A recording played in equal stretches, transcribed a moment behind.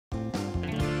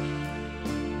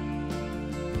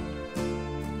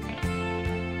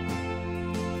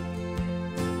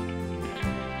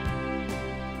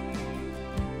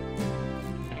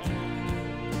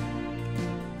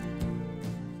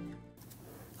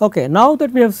Okay, now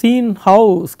that we have seen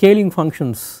how scaling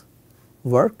functions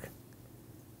work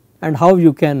and how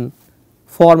you can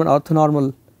form an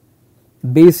orthonormal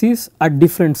basis at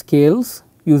different scales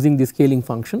using the scaling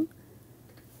function,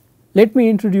 let me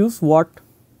introduce what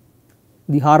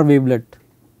the Haar wavelet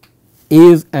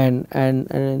is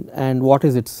and what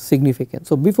is its significance.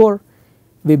 So, before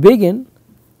we begin,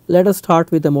 let us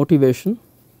start with a motivation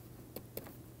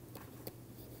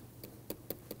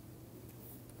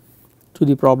to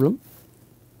the problem.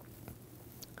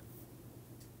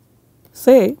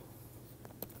 Say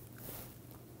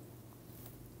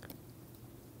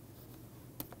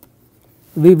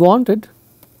we wanted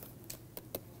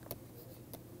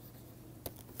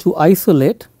to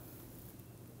isolate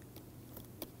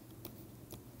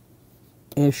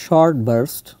a short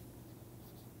burst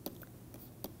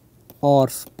or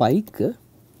spike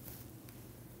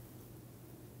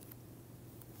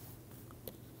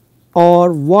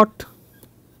or what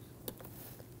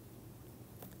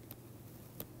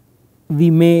we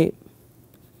may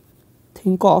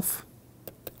think of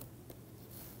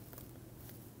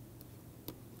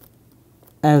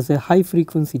as a high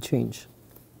frequency change.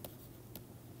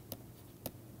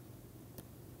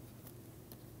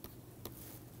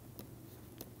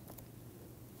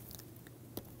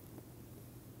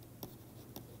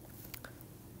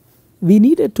 We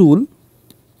need a tool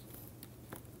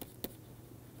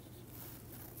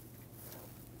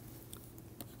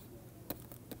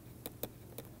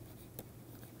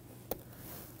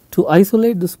to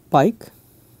isolate the spike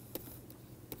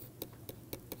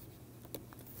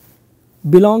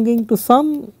belonging to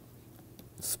some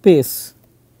space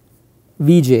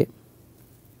Vj,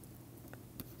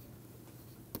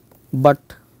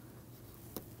 but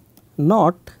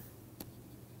not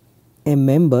a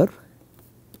member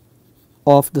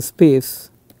of the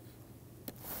space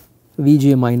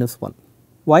Vj minus 1.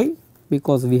 Why?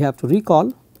 Because we have to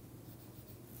recall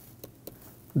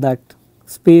that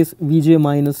space Vj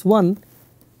minus 1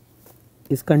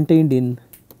 is contained in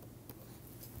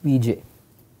Vj,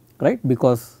 right,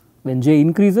 because when j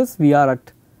increases we are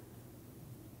at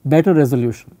better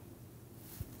resolution.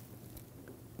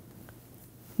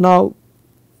 Now,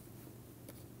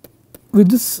 with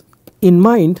this in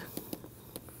mind,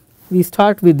 we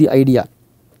start with the idea.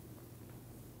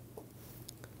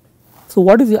 So,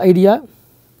 what is the idea?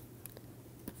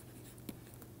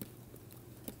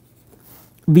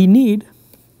 We need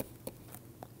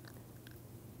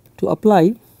to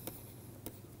apply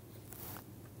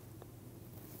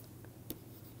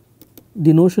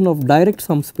the notion of direct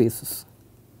sum spaces.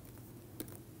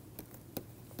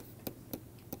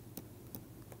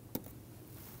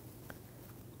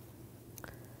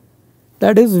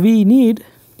 That is, we need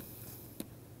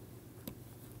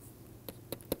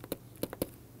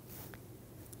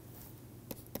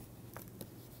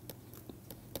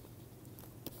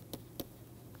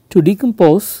to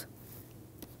decompose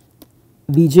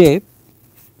Vj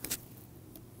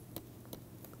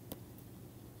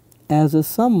as a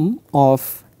sum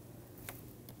of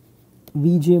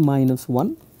Vj minus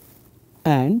 1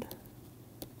 and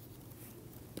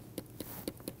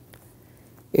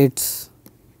its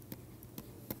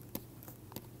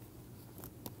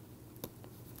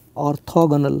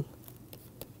orthogonal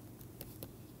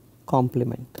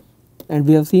complement, and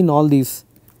we have seen all these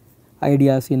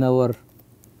ideas in our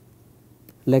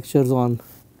lectures on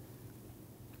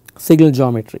signal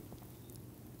geometry.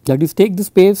 That is, take the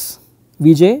space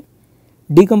Vj,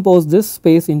 decompose this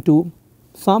space into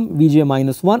some Vj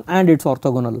minus 1 and its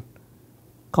orthogonal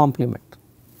complement,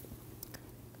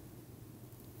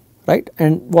 right,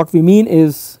 and what we mean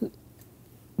is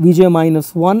Vj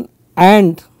minus 1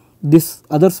 and this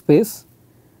other space,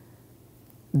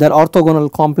 they are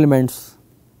orthogonal complements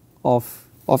of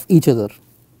each other,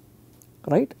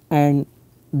 right, and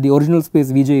the original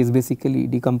space Vj is basically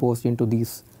decomposed into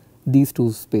these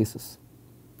two spaces.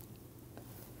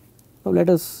 Now, let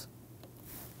us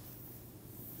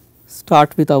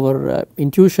start with our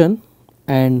intuition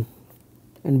and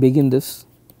begin this.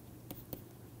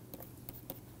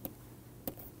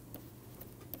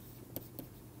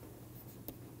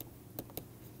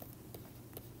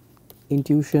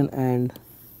 Intuition and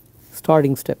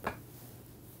starting step.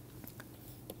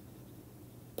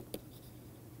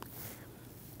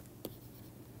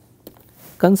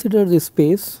 Consider the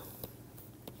space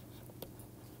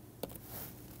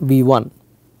V1.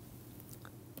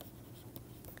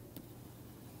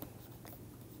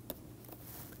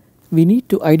 We need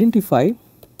to identify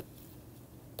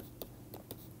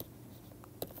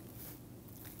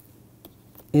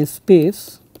a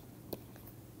space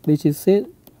which is, say,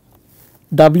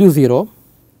 W0,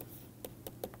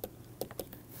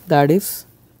 that is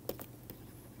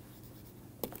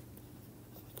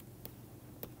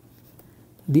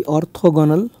the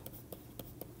orthogonal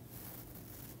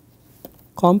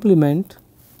complement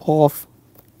of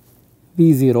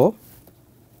V0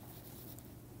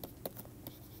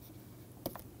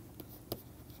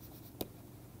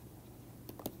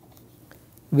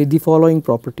 with the following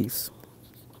properties.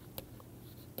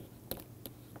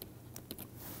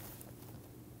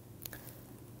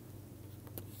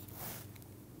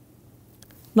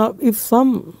 Now, if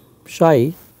some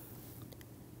psi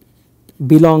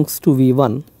belongs to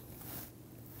V1,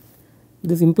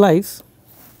 this implies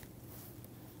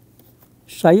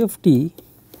psi of t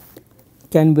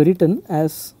can be written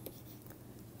as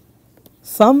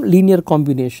some linear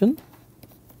combination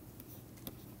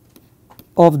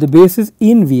of the basis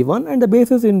in V1, and the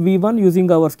basis in V1 using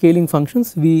our scaling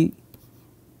functions we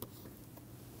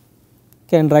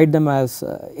can write them as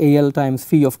AL times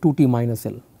phi of 2t minus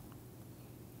L,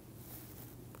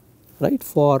 right,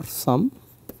 for some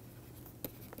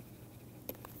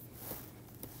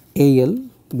AL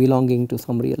belonging to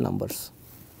some real numbers.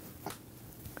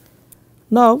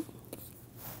 Now,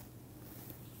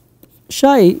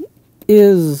 psi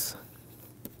is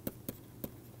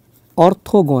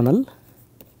orthogonal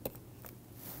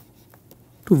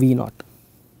to V0,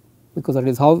 because that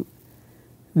is how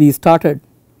we started,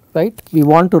 right. We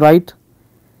want to write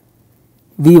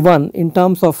V1 in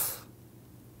terms of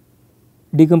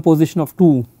decomposition of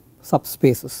two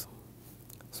subspaces.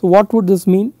 So, what would this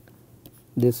mean?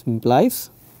 This implies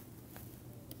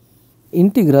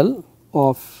integral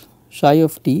of psi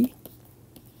of t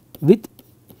with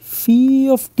phi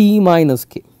of t minus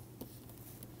k.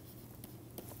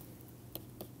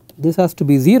 This has to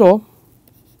be 0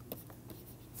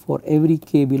 for every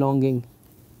k belonging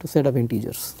to set of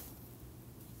integers.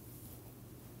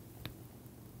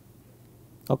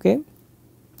 Okay.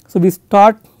 So, we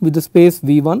start with the space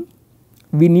V1,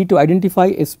 we need to identify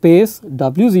a space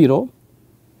W0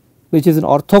 which is an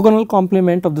orthogonal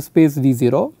complement of the space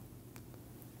V0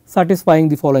 satisfying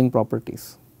the following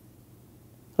properties,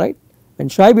 right. When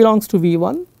psi belongs to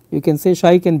V1, you can say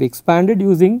psi can be expanded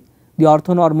using the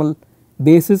orthonormal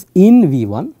basis in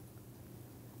V1,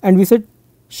 and we said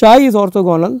psi is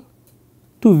orthogonal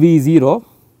to V0.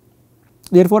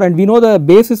 Therefore, and we know the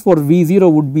basis for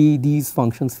V0 would be these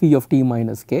functions phi of t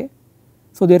minus k.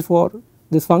 So, therefore,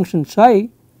 this function psi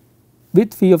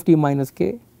with phi of t minus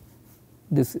k,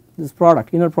 this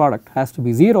product, inner product has to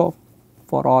be 0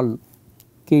 for all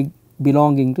k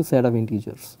belonging to set of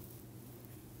integers.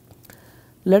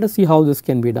 Let us see how this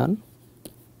can be done.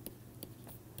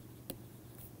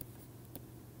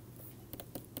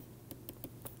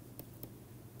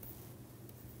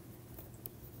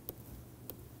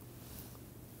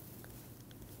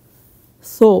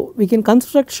 So, we can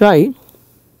construct psi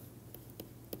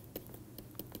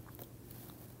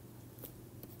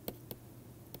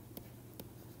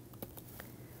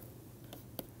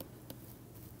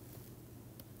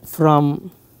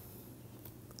from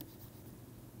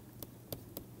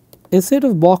a set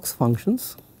of box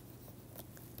functions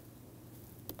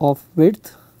of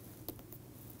width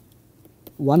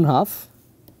 1/2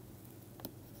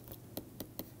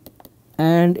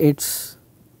 and its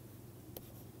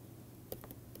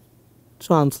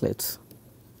translates,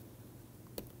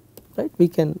 right. We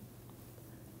can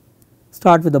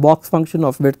start with the box function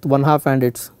of width 1/2 and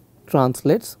its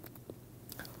translates.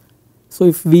 So,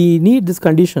 if we need this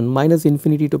condition minus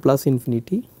infinity to plus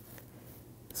infinity,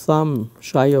 some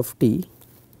psi of t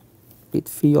with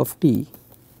phi of t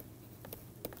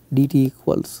dt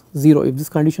equals 0, if this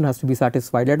condition has to be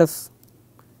satisfied, let us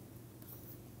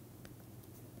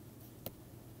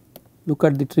look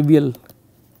at the trivial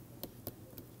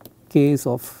case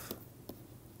of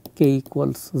k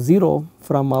equals 0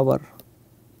 from our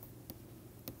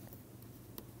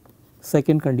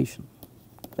second condition,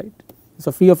 right.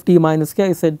 So, phi of t minus k,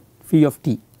 I said phi of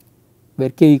t where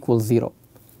k equals 0.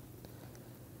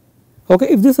 Okay,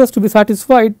 if this has to be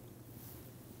satisfied,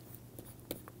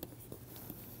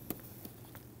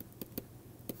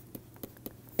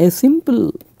 a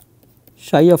simple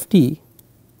psi of t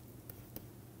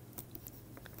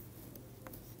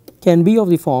can be of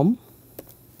the form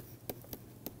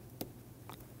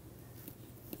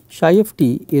psi of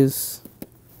t is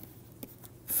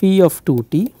phi of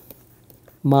 2t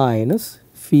minus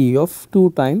phi of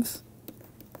 2 times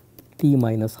t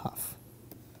minus half.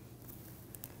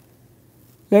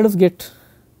 Let us get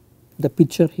the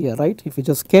picture here, right. If we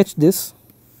just sketch this,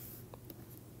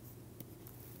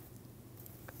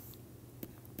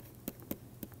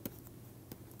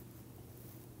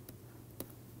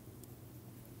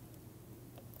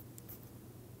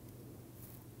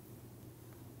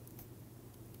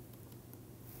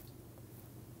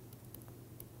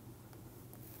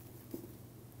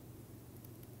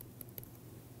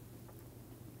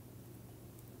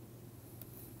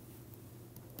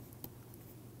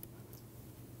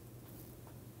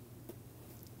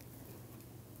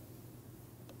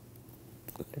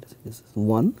 this is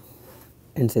 1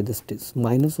 and say this is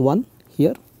minus 1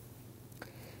 here.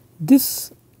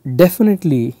 This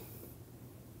definitely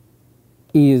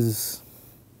is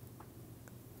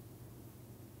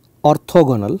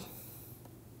orthogonal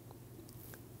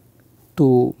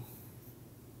to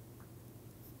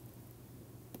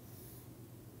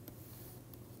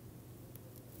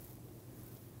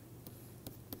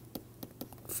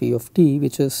phi of t,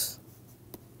 which is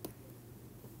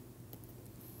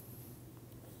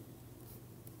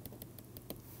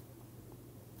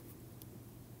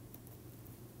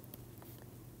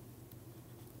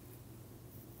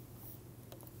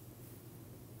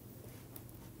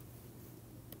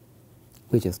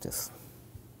this.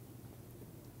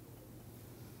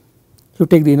 You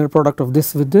take the inner product of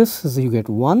this with this, so you get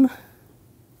 1,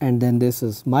 and then this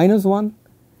is minus 1,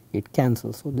 it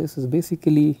cancels. So, this is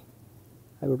basically,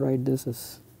 I would write this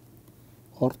as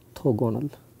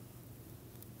orthogonal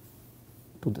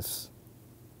to this.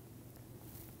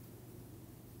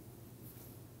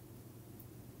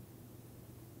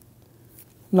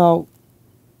 Now,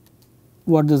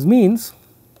 what this means,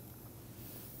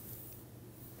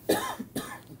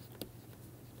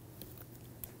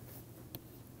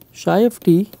 psi of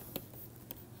t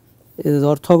is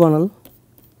orthogonal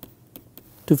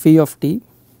to phi of t.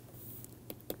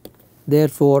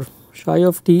 Therefore, psi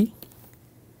of t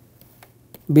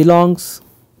belongs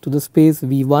to the space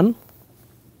V1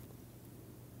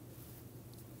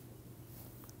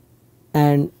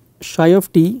 and psi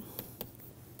of t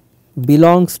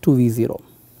belongs to V0,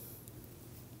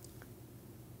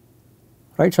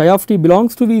 right. Psi of t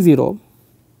belongs to V0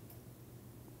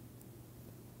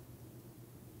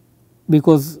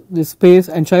 because this space,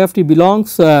 and psi of t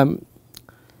belongs to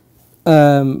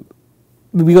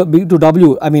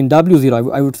W, I mean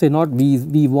W0, I would say not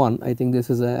V1, I think this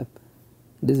is a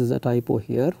typo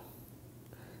here.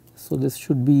 So, this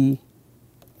should be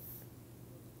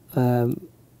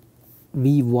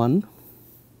V1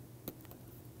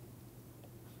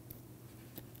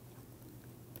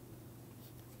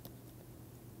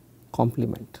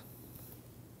 complement,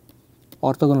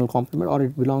 orthogonal complement, or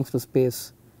it belongs to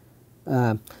space.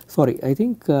 Sorry, I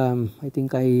think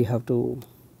I have to,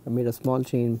 I made a small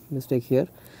chain mistake here.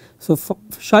 So,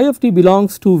 psi of t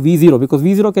belongs to V0 because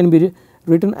V0 can be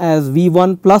written as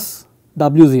V1 plus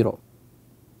W0,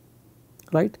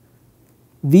 right.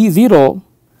 V0,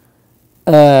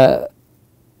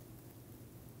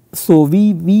 so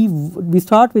we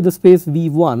start with the space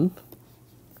V1,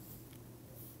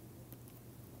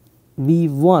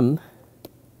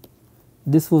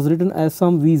 this was written as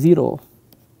some V0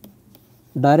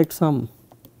 direct sum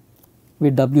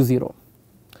with W0.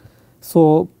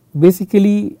 So,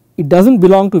 basically it does not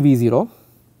belong to V0,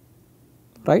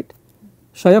 right.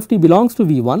 Psi of t belongs to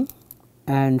V1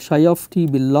 and psi of t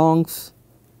belongs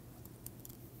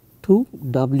to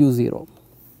W0.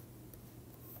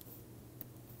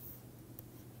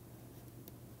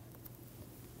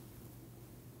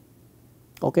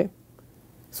 Okay.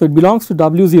 So, it belongs to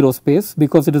W0 space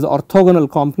because it is orthogonal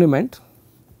complement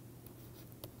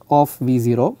of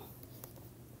V0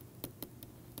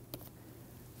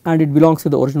 and it belongs to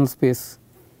the original space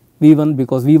V1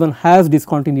 because V1 has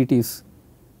discontinuities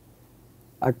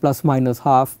at plus minus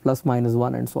half, plus minus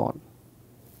 1 and so on.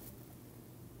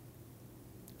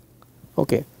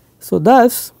 Okay. So,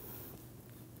 thus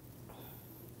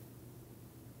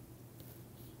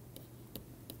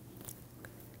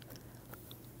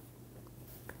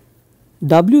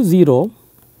W0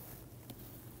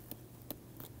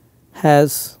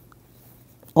 has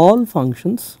all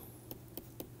functions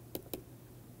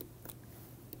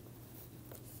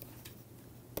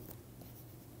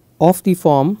of the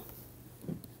form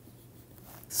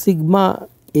sigma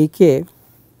ak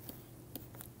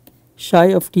psi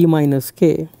of t minus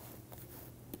k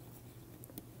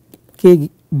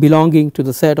belonging to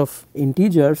the set of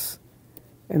integers,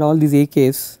 and all these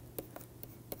ak's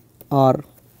are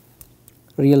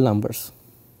real numbers.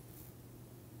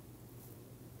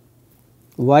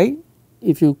 Why?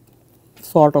 If you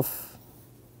sort of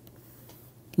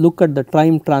look at the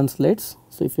time translates.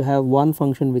 So, if you have one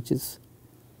function which is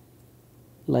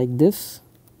like this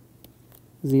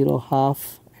 0,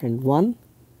 half and 1,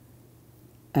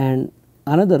 and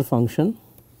another function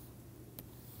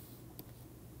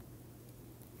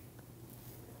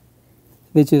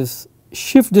which is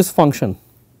shift this function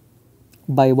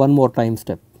by one more time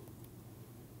step.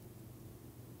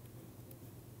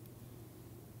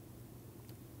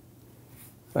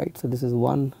 Right. So, this is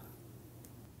 1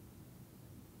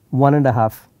 and a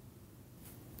half,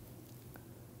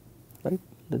 right.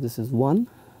 This is 1,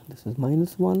 this is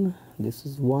minus 1, this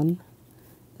is 1,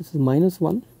 this is minus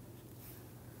 1.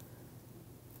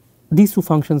 these two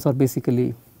functions are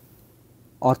basically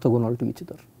orthogonal to each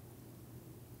other.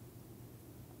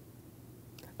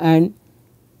 And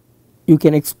you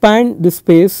can expand this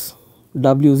space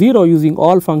W0 using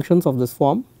all functions of this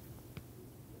form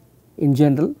in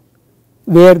general,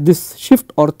 where this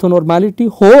shift orthonormality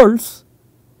holds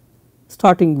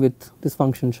starting with this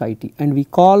function psi t, and we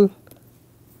call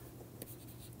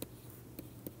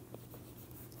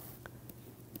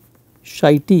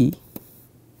psi t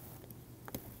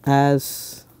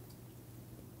as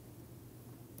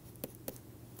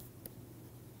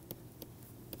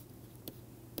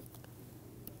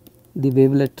the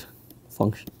wavelet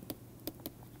function.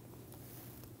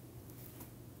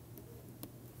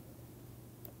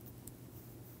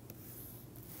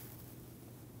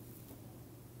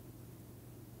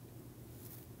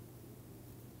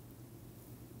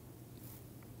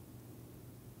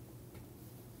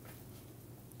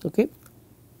 Okay.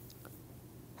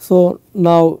 So,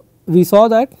 now we saw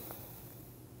that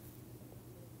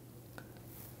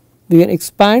we can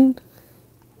expand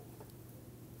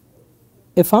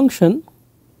a function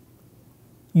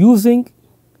using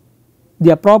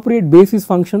the appropriate basis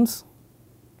functions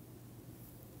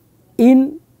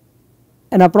in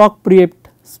an appropriate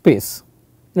space.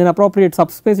 In an appropriate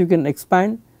subspace, you can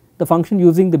expand the function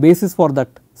using the basis for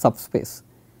that subspace,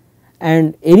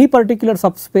 and any particular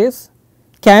subspace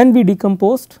can be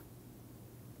decomposed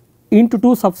into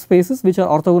two subspaces which are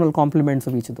orthogonal complements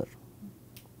of each other.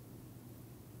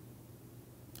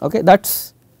 Okay, that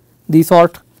is the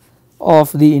sort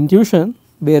of the intuition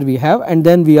where we have, and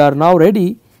then we are now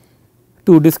ready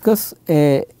to discuss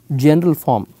a general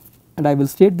form, and I will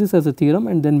state this as a theorem,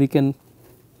 and then we can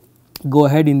go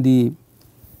ahead in the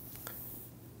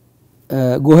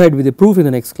go ahead with the proof in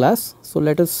the next class. So,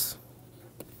 let us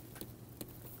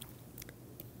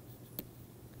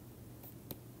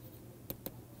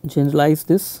generalize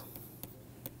this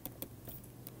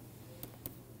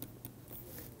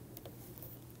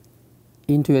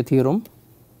into a theorem.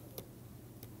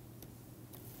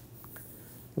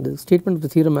 The statement of the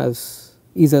theorem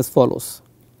is as follows: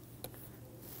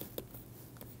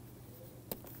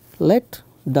 let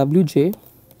Wj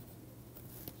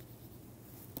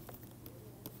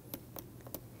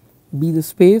be the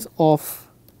space of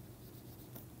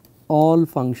all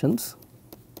functions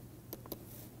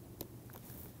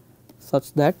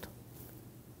such that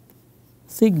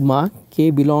sigma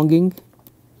k belonging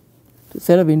to a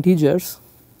set of integers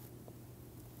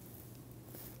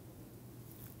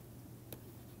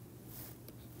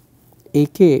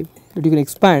ak, that you can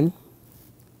expand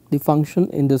the function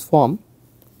in this form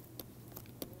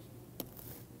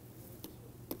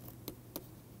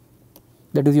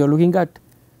that is you are looking at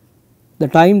the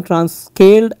time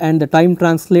scaled and the time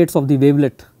translates of the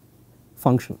wavelet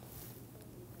function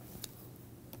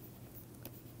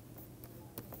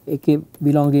ak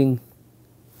belonging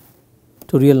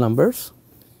to real numbers.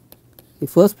 The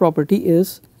first property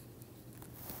is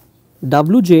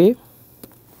Wj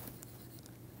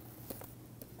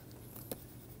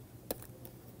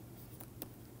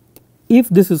if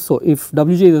this is so, if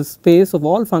Wj is a space of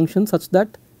all functions such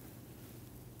that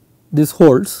this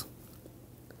holds,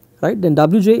 right, then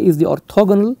Wj is the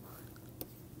orthogonal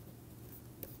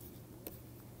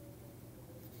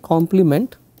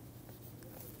complement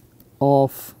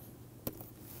of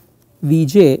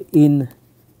Vj in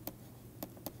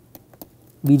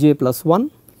Vj plus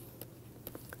 1,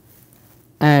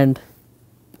 and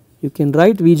you can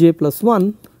write Vj plus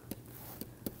 1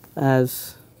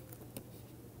 as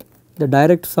the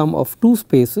direct sum of two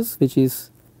spaces, which is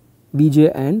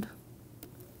Vj and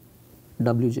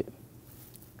Wj.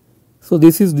 So,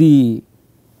 this is the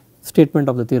statement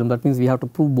of the theorem. That means, we have to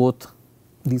prove both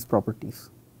these properties.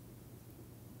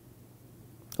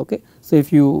 Okay. So,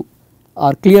 if you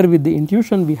are clear with the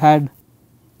intuition we had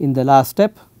in the last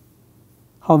step,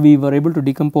 how we were able to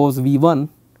decompose V1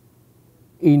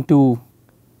 into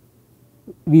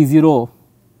V0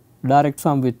 direct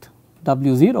sum with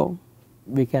W0,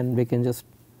 we can just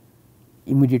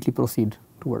immediately proceed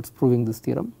towards proving this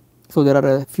theorem. So, there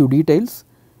are a few details,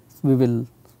 we will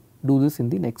do this in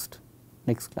the next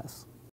class.